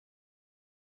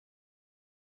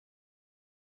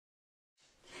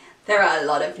There are a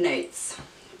lot of notes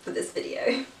for this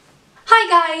video.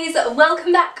 Hi guys,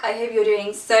 welcome back. I hope you're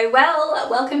doing so well.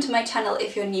 Welcome to my channel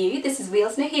if you're new. This is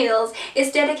Wheelsnoheels.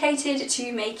 It's dedicated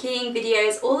to making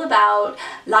videos all about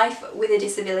life with a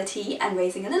disability and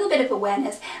raising a little bit of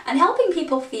awareness and helping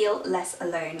people feel less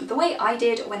alone, the way I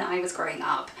did when I was growing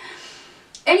up.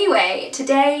 Anyway,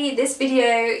 today this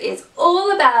video is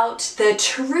all about the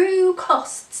true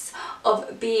costs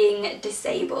of being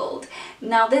disabled.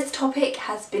 Now this topic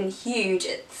has been huge.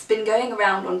 It's been going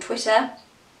around on Twitter.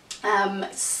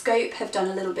 Scope have done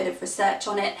a little bit of research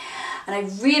on it, and I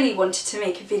really wanted to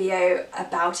make a video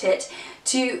about it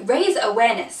to raise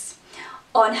awareness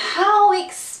on how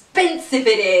expensive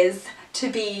it is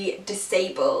to be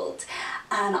disabled.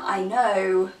 And I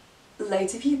know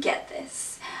loads of you get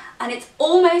this, and it's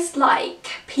almost like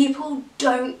people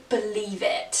don't believe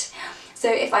it.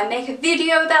 So if I make a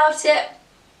video about it,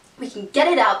 we can get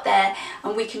it out there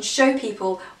and we can show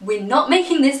people we're not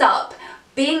making this up.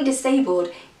 Being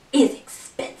disabled is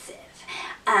expensive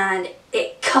and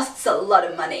it costs a lot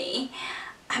of money,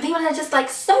 and people are just like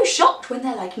so shocked when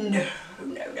they're like, no,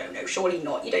 surely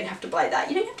not, you don't have to buy that,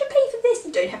 you don't have to pay for this,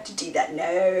 you don't have to do that,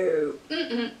 no.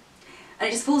 And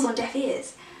it just falls on deaf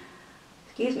ears.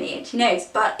 Excuse me, itchy nose,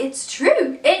 but it's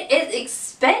true, it is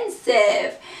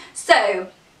expensive. So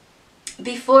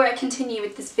before I continue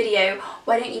with this video,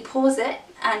 why don't you pause it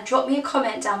and drop me a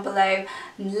comment down below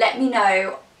and let me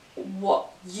know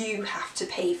what you have to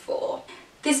pay for.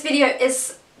 This video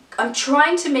is, I'm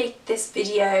trying to make this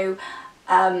video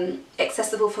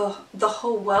accessible for the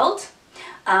whole world,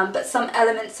 but some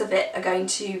elements of it are going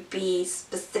to be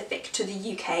specific to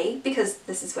the UK because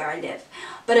this is where I live.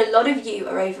 But a lot of you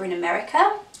are over in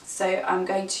America, so I'm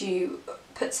going to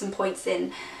put some points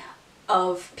in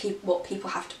of what people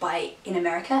have to buy in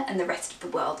America and the rest of the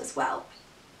world as well.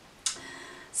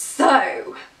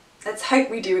 So let's hope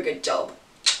we do a good job.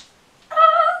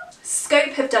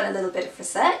 Scope have done a little bit of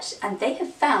research, and they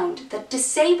have found that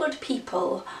disabled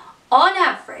people, on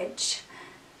average,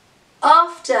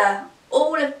 after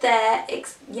all of their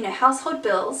household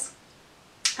bills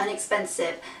and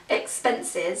expenses,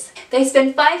 they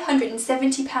spend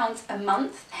 £570 a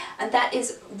month, and that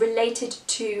is related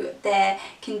to their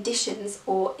conditions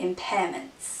or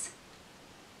impairments.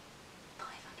 £570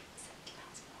 a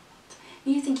month.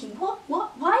 And you're thinking, what,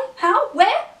 why, how,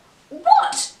 where,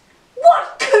 what?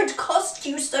 What could cost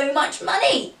you so much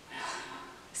money?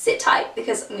 Sit tight,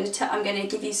 because I'm going to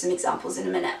give you some examples in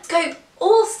a minute. Scope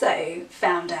also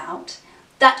found out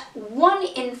that 1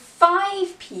 in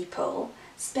 5 people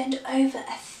spend over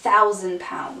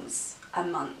 £1,000 a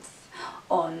month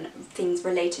on things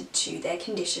related to their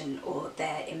condition or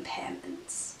their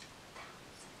impairments.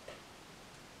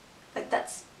 Like,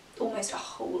 that's almost a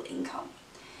whole income.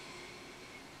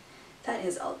 That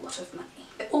is a lot of money.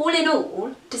 All in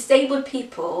all, disabled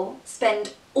people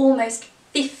spend almost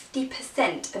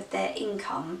 50% of their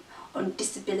income on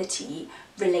disability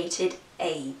related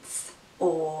aids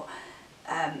or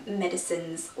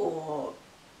medicines or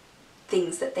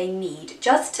things that they need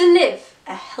just to live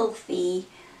a healthy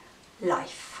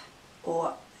life,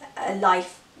 or a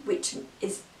life which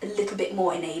is a little bit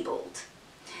more enabled.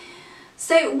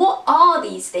 So what are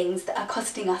these things that are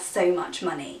costing us so much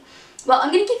money? Well,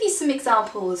 I'm going to give you some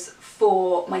examples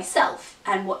for myself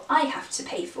and what I have to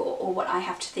pay for, or what I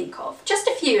have to think of. Just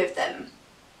a few of them.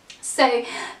 So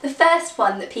the first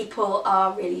one that people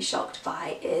are really shocked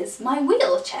by is my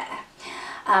wheelchair,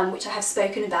 which I have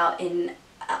spoken about in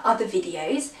other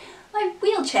videos. My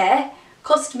wheelchair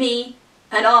cost me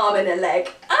an arm and a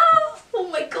leg. Oh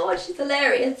my gosh, it's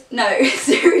hilarious. No,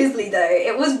 seriously though,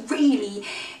 it was really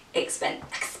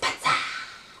expensive.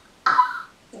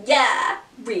 Yeah,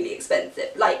 really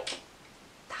expensive, like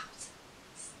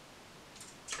thousands.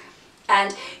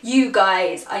 And you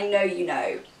guys, I know you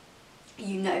know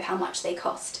how much they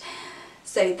cost.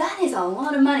 So that is a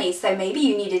lot of money. So maybe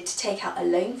you needed to take out a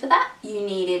loan for that. You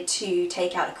needed to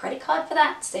take out a credit card for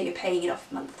that. So you're paying it off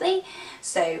monthly.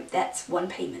 So that's one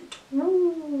payment.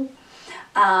 Woo.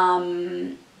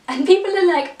 And people are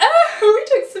like, oh, we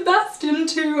took Sebastian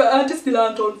to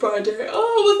Disneyland on Friday.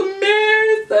 Oh, it was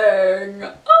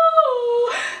amazing.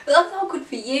 Oh, that's all good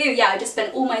for you. Yeah, I just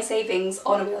spent all my savings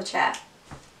on a wheelchair.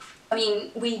 I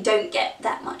mean, we don't get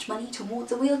that much money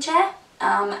towards a wheelchair.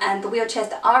 And the wheelchairs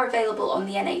that are available on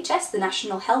the NHS, the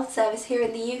National Health Service here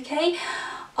in the UK,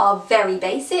 are very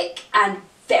basic and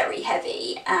very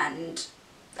heavy and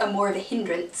are more of a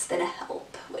hindrance than a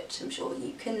help, which I'm sure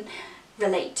you can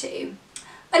relate to.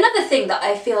 Another thing that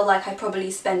I feel like I probably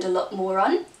spend a lot more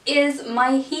on is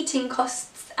my heating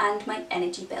costs and my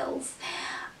energy bills.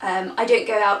 I don't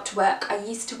go out to work. I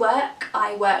used to work.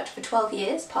 I worked for 12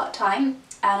 years part-time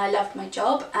and I loved my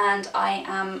job and I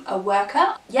am a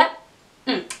worker. Yep,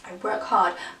 I work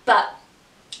hard, but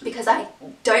because I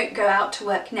don't go out to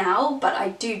work now, but I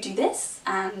do this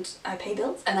and I pay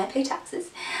bills and I pay taxes,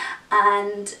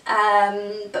 and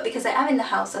but because I am in the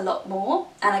house a lot more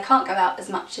and I can't go out as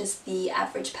much as the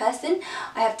average person,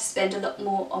 I have to spend a lot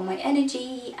more on my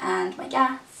energy and my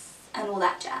gas and all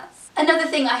that jazz. Another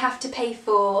thing I have to pay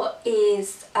for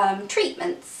is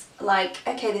treatments. Like,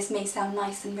 okay, this may sound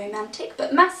nice and romantic,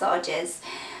 but massages.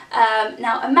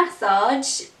 Now a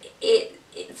massage,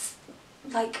 it's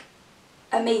like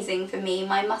amazing for me.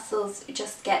 My muscles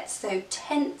just get so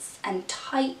tense and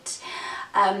tight,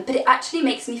 but it actually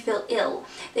makes me feel ill.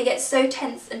 They get so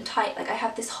tense and tight, like I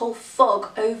have this whole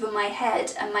fog over my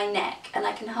head and my neck and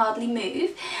I can hardly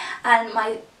move, and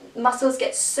my muscles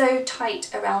get so tight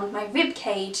around my rib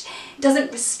cage. It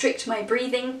doesn't restrict my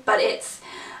breathing, but it's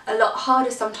a lot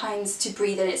harder sometimes to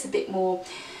breathe and it's a bit more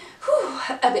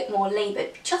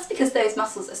laboured just because those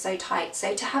muscles are so tight.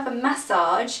 So to have a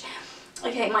massage,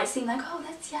 okay, it might seem like, oh,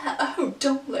 that's, yeah, oh,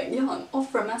 darling, yeah, I'm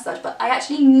off for a massage, but I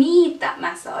actually need that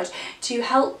massage to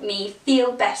help me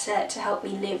feel better, to help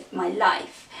me live my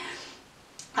life.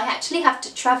 I actually have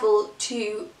to travel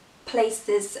to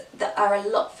places that are a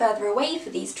lot further away for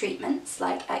these treatments,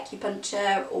 like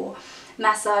acupuncture or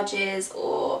massages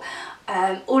or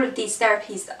all of these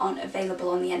therapies that aren't available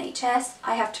on the NHS.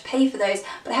 I have to pay for those,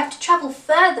 but I have to travel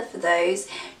further for those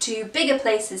to bigger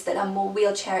places that are more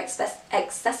wheelchair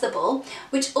accessible,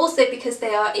 which also, because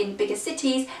they are in bigger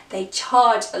cities, they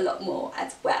charge a lot more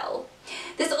as well.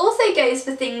 This also goes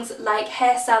for things like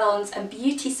hair salons and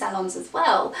beauty salons as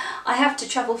well. I have to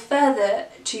travel further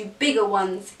to bigger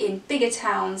ones in bigger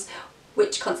towns,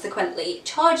 which consequently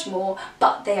charge more,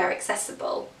 but they are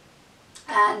accessible.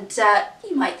 And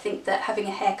you might think that having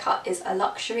a haircut is a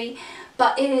luxury,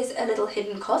 but it is a little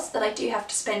hidden cost that I do have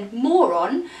to spend more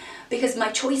on because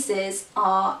my choices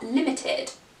are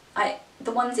limited.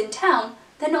 The ones in town,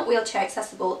 they're not wheelchair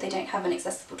accessible, they don't have an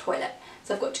accessible toilet,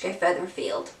 so I've got to go further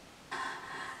afield.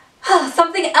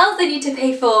 Something else I need to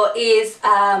pay for is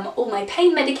all my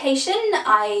pain medication.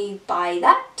 I buy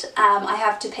that. I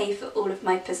have to pay for all of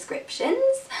my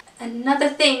prescriptions. Another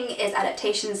thing is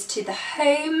adaptations to the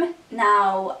home.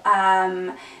 Now,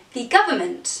 the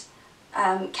government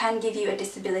can give you a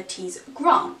disabilities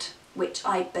grant, which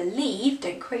I believe,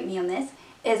 don't quote me on this,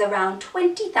 is around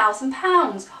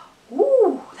 £20,000.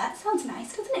 Ooh, that sounds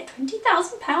nice, doesn't it?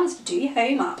 £20,000 to do your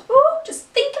home up. Ooh, just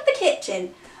think of the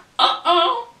kitchen.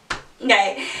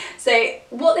 Okay, so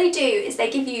what they do is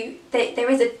they give you, there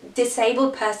is a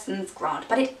disabled person's grant,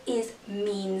 but it is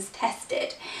means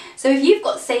tested. So if you've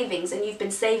got savings and you've been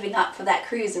saving up for that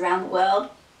cruise around the world,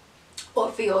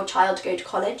 or for your child to go to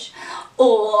college,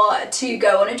 or to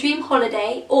go on a dream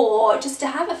holiday, or just to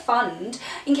have a fund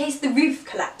in case the roof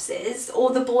collapses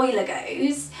or the boiler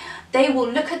goes, they will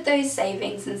look at those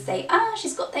savings and say, ah,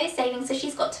 she's got those savings, so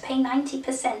she's got to pay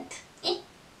 90%.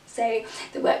 So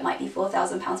the work might be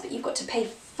 £4,000, but you've got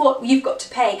to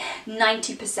pay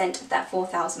 90% of that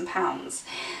 £4,000.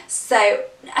 So,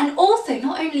 and also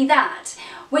not only that,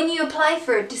 when you apply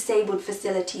for a disabled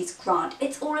facilities grant,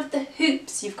 it's all of the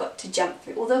hoops you've got to jump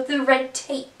through, all of the red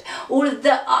tape, all of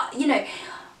the, you know,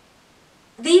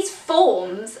 these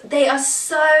forms, they are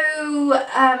so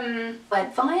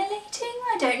violating?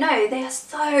 I don't know, they are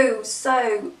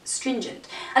so stringent.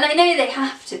 And I know they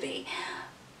have to be,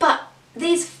 but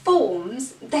these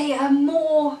forms, they are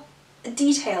more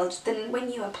detailed than when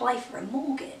you apply for a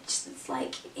mortgage. It's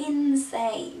like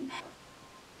insane.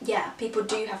 Yeah, people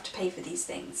do have to pay for these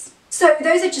things. So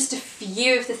those are just a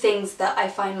few of the things that I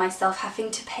find myself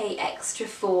having to pay extra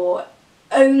for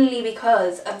only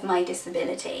because of my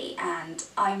disability, and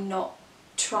I'm not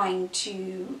trying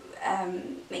to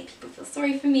make people feel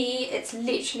sorry for me. It's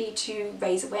literally to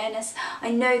raise awareness. I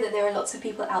know that there are lots of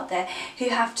people out there who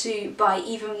have to buy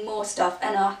even more stuff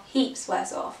and are heaps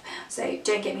worse off, so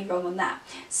don't get me wrong on that.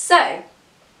 So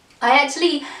I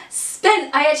actually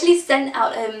sent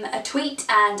out a tweet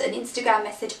and an Instagram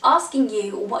message asking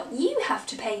you what you have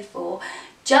to pay for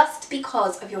just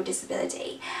because of your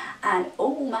disability, and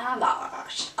oh my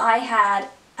gosh, I had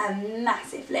a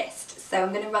massive list. So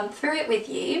I'm going to run through it with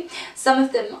you. Some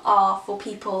of them are for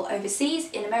people overseas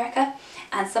in America,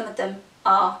 and some of them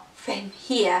are from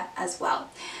here as well.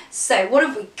 So what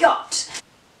have we got?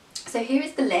 So here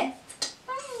is the list,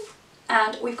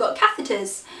 and we've got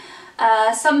catheters.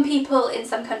 Some people in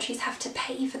some countries have to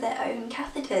pay for their own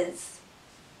catheters.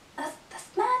 That's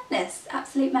madness,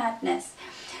 absolute madness.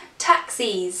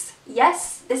 Taxis.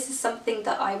 Yes, this is something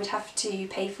that I would have to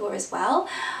pay for as well.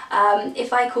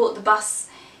 If I caught the bus,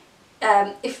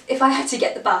 if I had to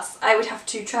get the bus, I would have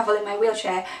to travel in my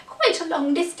wheelchair quite a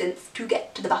long distance to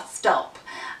get to the bus stop.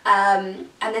 And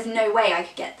there's no way I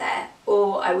could get there,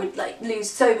 or I would like lose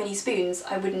so many spoons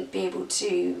I wouldn't be able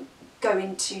to go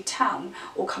into town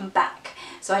or come back.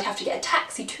 So I'd have to get a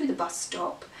taxi to the bus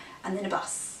stop, and then a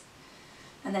bus,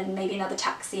 and then maybe another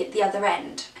taxi at the other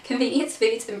end. Convenience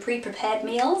foods and pre-prepared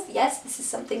meals. Yes, this is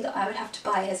something that I would have to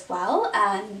buy as well,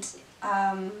 and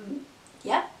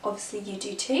yeah, obviously you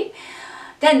do too.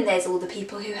 Then there's all the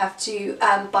people who have to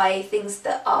buy things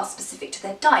that are specific to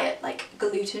their diet, like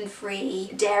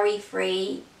gluten-free,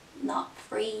 dairy-free,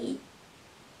 nut-free,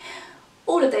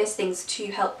 all of those things to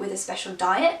help with a special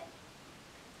diet.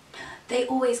 They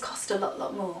always cost a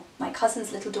lot more. My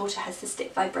cousin's little daughter has cystic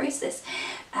fibrosis,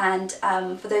 and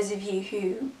for those of you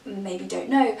who maybe don't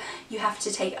know, you have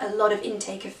to take a lot of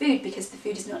intake of food because the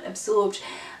food is not absorbed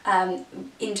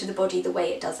into the body the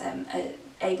way it does a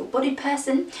able-bodied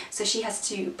person, so she has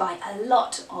to buy a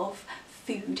lot of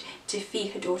food to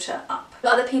feed her daughter up.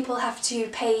 Other people have to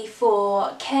pay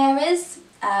for carers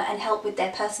and help with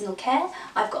their personal care.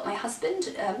 I've got my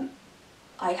husband.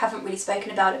 I haven't really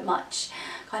spoken about it much,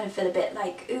 kind of feel a bit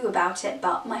like ooh about it,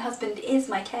 but my husband is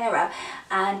my carer,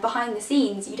 and behind the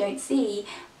scenes you don't see,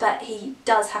 but he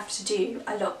does have to do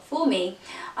a lot for me.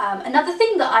 Another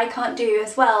thing that I can't do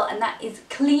as well, and that is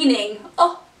cleaning.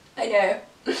 Oh, I know.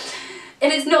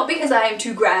 It is not because I am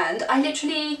too grand. I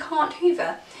literally can't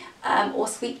hoover or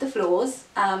sweep the floors.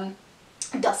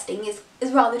 Dusting is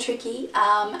rather tricky,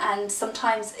 and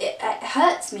sometimes it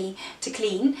hurts me to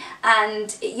clean,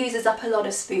 and it uses up a lot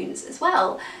of spoons as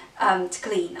well to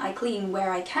clean. I clean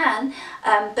where I can,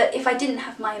 but if I didn't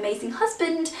have my amazing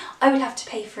husband, I would have to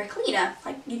pay for a cleaner.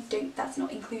 Like, that's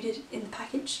not included in the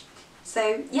package.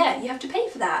 So yeah, you have to pay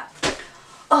for that.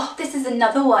 Oh, this is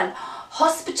another one.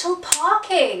 Hospital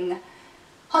parking.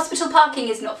 Hospital parking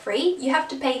is not free. You have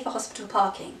to pay for hospital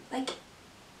parking. Like, it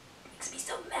makes me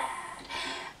so mad.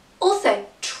 Also,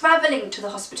 travelling to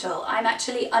the hospital. I'm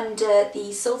actually under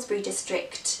the Salisbury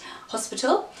District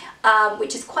Hospital,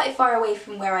 which is quite far away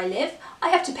from where I live. I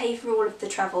have to pay for all of the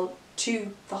travel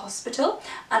to the hospital,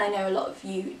 and I know a lot of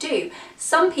you do.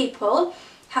 Some people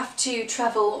have to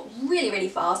travel really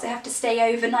fast. They have to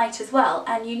stay overnight as well,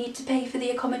 and you need to pay for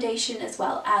the accommodation as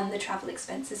well and the travel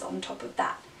expenses on top of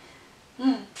that.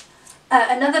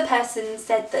 Another person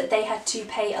said that they had to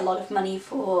pay a lot of money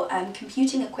for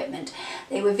computing equipment.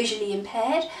 They were visually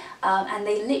impaired, and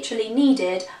they literally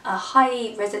needed a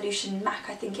high resolution Mac,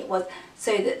 I think it was,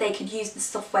 so that they could use the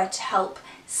software to help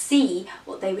see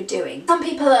what they were doing. Some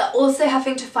people are also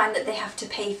having to find that they have to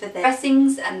pay for their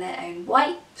dressings and their own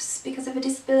wipes because of a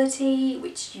disability,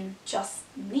 which you just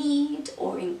need,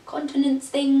 or incontinence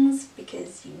things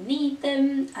because you need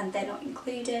them and they're not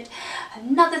included.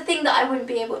 Another thing that I wouldn't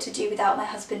be able to do without my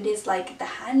husband is like the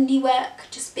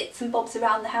handiwork, just bits and bobs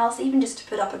around the house, even just to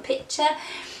put up a picture.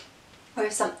 Or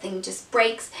if something just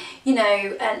breaks, you know,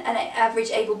 an average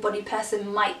able-bodied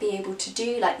person might be able to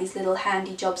do like these little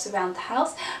handy jobs around the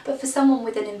house, but for someone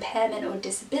with an impairment or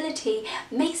disability,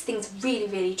 it makes things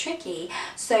really tricky.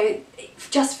 So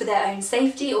just for their own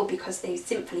safety, or because they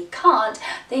simply can't,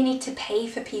 they need to pay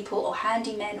for people or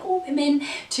handymen or women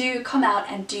to come out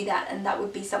and do that, and that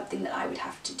would be something that I would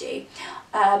have to do.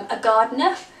 A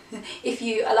gardener. If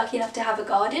you are lucky enough to have a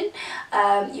garden,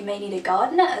 you may need a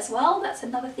gardener as well. That's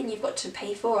another thing you've got to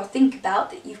pay for or think about,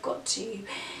 that you've got to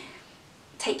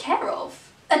take care of.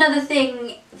 Another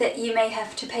thing that you may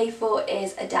have to pay for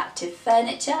is adaptive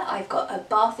furniture. I've got a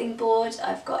bathing board,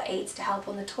 I've got aids to help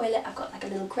on the toilet, I've got like a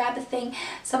little grabber thing.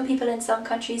 Some people in some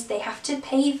countries, they have to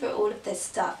pay for all of this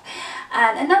stuff.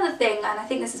 And another thing, and I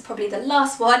think this is probably the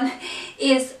last one,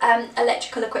 is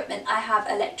electrical equipment. I have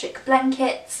electric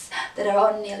blankets that are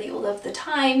on nearly all of the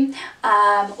time,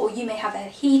 or you may have a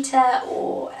heater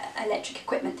or electric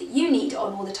equipment that you need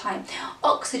on all the time.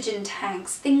 Oxygen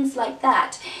tanks, things like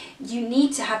that. You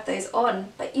need to have those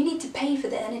on, but you need to pay for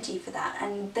the energy for that,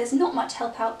 and there's not much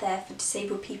help out there for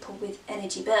disabled people with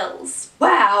energy bills.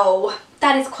 Wow,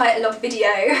 that is quite a long video.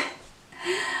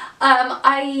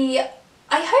 I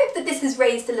hope that this has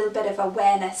raised a little bit of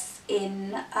awareness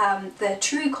in the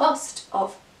true cost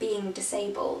of being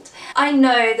disabled. I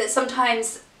know that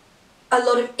sometimes a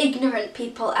lot of ignorant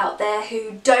people out there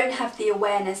who don't have the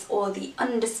awareness or the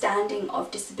understanding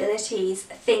of disabilities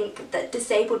think that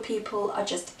disabled people are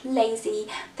just lazy,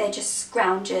 they're just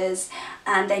scroungers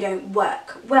and they don't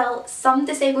work. Well, some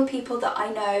disabled people that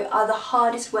I know are the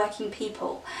hardest working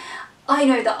people. I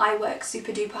know that I work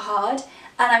super duper hard,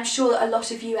 and I'm sure that a lot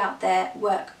of you out there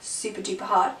work super duper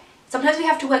hard. Sometimes we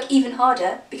have to work even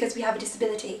harder because we have a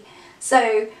disability.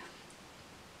 So,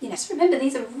 you know, just remember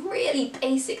these are really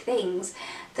basic things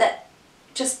that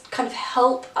just kind of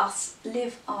help us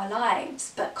live our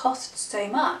lives but cost so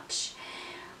much.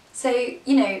 So,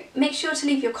 you know, make sure to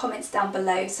leave your comments down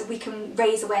below so we can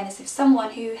raise awareness. If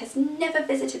someone who has never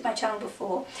visited my channel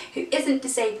before, who isn't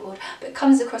disabled but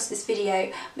comes across this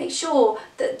video, make sure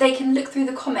that they can look through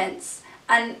the comments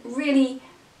and really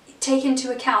take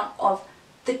into account of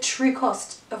the true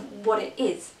cost of what it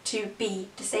is to be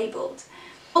disabled.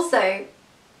 Also,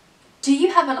 do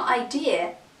you have an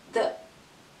idea that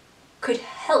could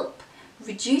help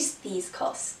reduce these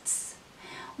costs?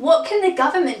 What can the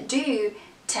government do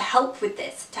to help with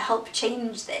this, to help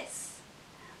change this?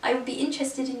 I would be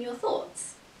interested in your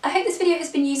thoughts. I hope this video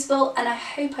has been useful and I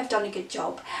hope I've done a good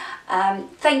job.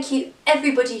 Thank you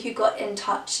everybody who got in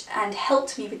touch and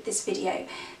helped me with this video.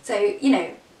 So, you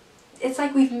know, it's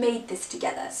like we've made this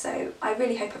together, so I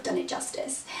really hope I've done it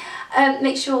justice.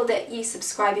 Make sure that you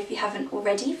subscribe if you haven't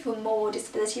already for more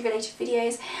disability related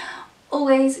videos.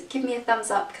 Always give me a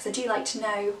thumbs up because I do like to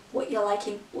know what you're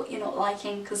liking, what you're not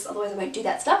liking, because otherwise I won't do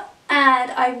that stuff. And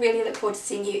I really look forward to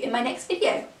seeing you in my next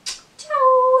video.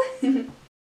 Ciao!